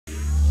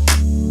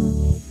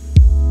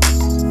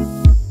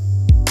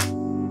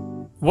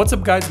What's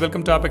up guys,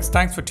 welcome to Apex,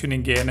 thanks for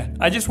tuning in.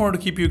 I just wanted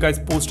to keep you guys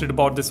posted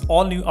about this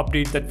all new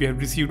update that we have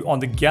received on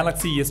the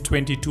Galaxy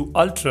S22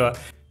 Ultra.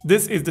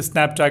 This is the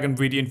Snapdragon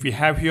variant we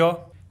have here.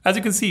 As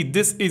you can see,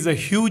 this is a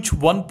huge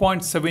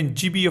 1.7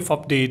 GB of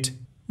update,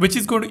 which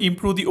is going to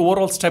improve the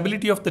overall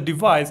stability of the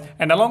device,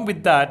 and along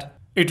with that,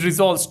 it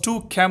resolves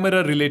two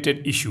camera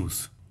related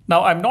issues.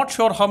 Now, I'm not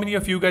sure how many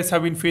of you guys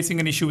have been facing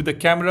an issue with the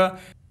camera.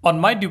 On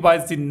my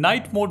device, the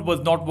night mode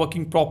was not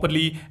working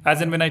properly,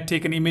 as in when I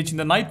take an image in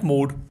the night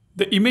mode,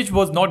 the image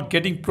was not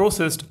getting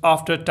processed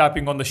after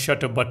tapping on the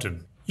shutter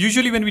button.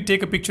 Usually when we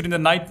take a picture in the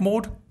night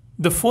mode,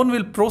 the phone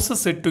will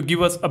process it to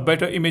give us a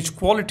better image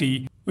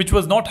quality, which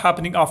was not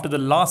happening after the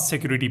last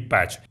security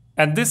patch.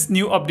 And this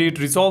new update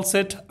resolves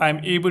it. I'm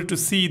able to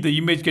see the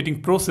image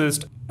getting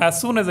processed as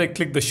soon as I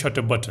click the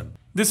shutter button.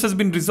 This has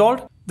been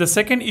resolved. The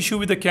second issue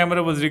with the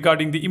camera was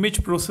regarding the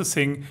image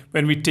processing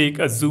when we take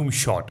a zoom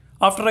shot.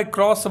 After I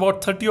cross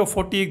about 30 or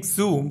 40x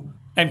zoom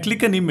and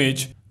click an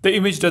image, the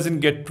image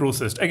doesn't get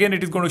processed. Again,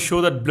 it is going to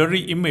show that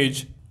blurry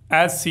image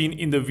as seen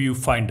in the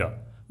viewfinder.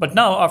 But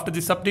now after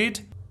this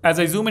update, as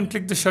I zoom and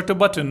click the shutter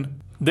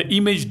button, the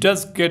image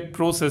does get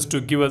processed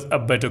to give us a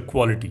better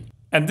quality.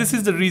 And this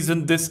is the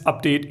reason this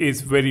update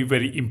is very,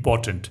 very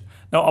important.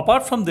 Now,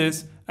 apart from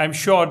this, I'm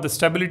sure the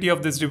stability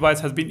of this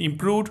device has been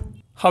improved.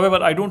 However,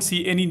 I don't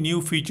see any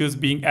new features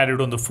being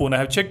added on the phone. I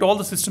have checked all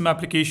the system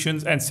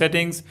applications and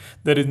settings.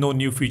 There is no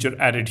new feature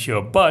added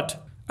here,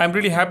 but I'm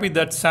really happy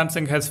that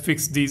Samsung has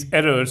fixed these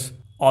errors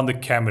on the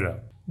camera.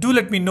 Do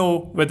let me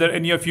know whether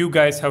any of you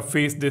guys have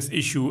faced this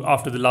issue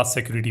after the last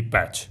security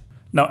patch.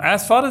 Now,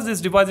 as far as this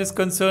device is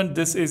concerned,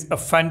 this is a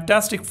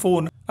fantastic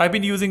phone. I've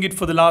been using it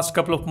for the last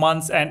couple of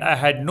months and I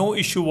had no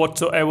issue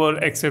whatsoever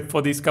except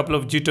for these couple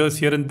of jitters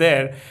here and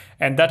there,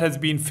 and that has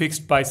been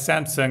fixed by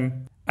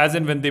Samsung as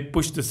in when they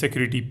pushed the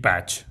security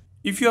patch.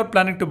 If you are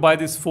planning to buy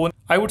this phone,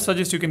 I would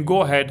suggest you can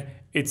go ahead.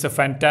 It's a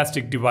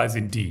fantastic device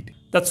indeed.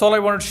 That's all I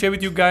wanted to share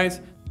with you guys.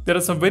 There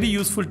are some very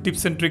useful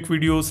tips and trick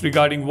videos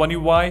regarding One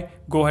UI.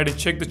 Go ahead and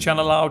check the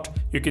channel out.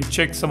 You can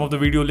check some of the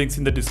video links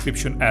in the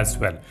description as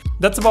well.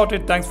 That's about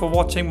it. Thanks for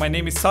watching. My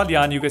name is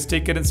Salyan. You guys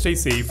take care and stay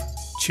safe.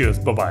 Cheers.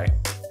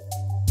 Bye-bye.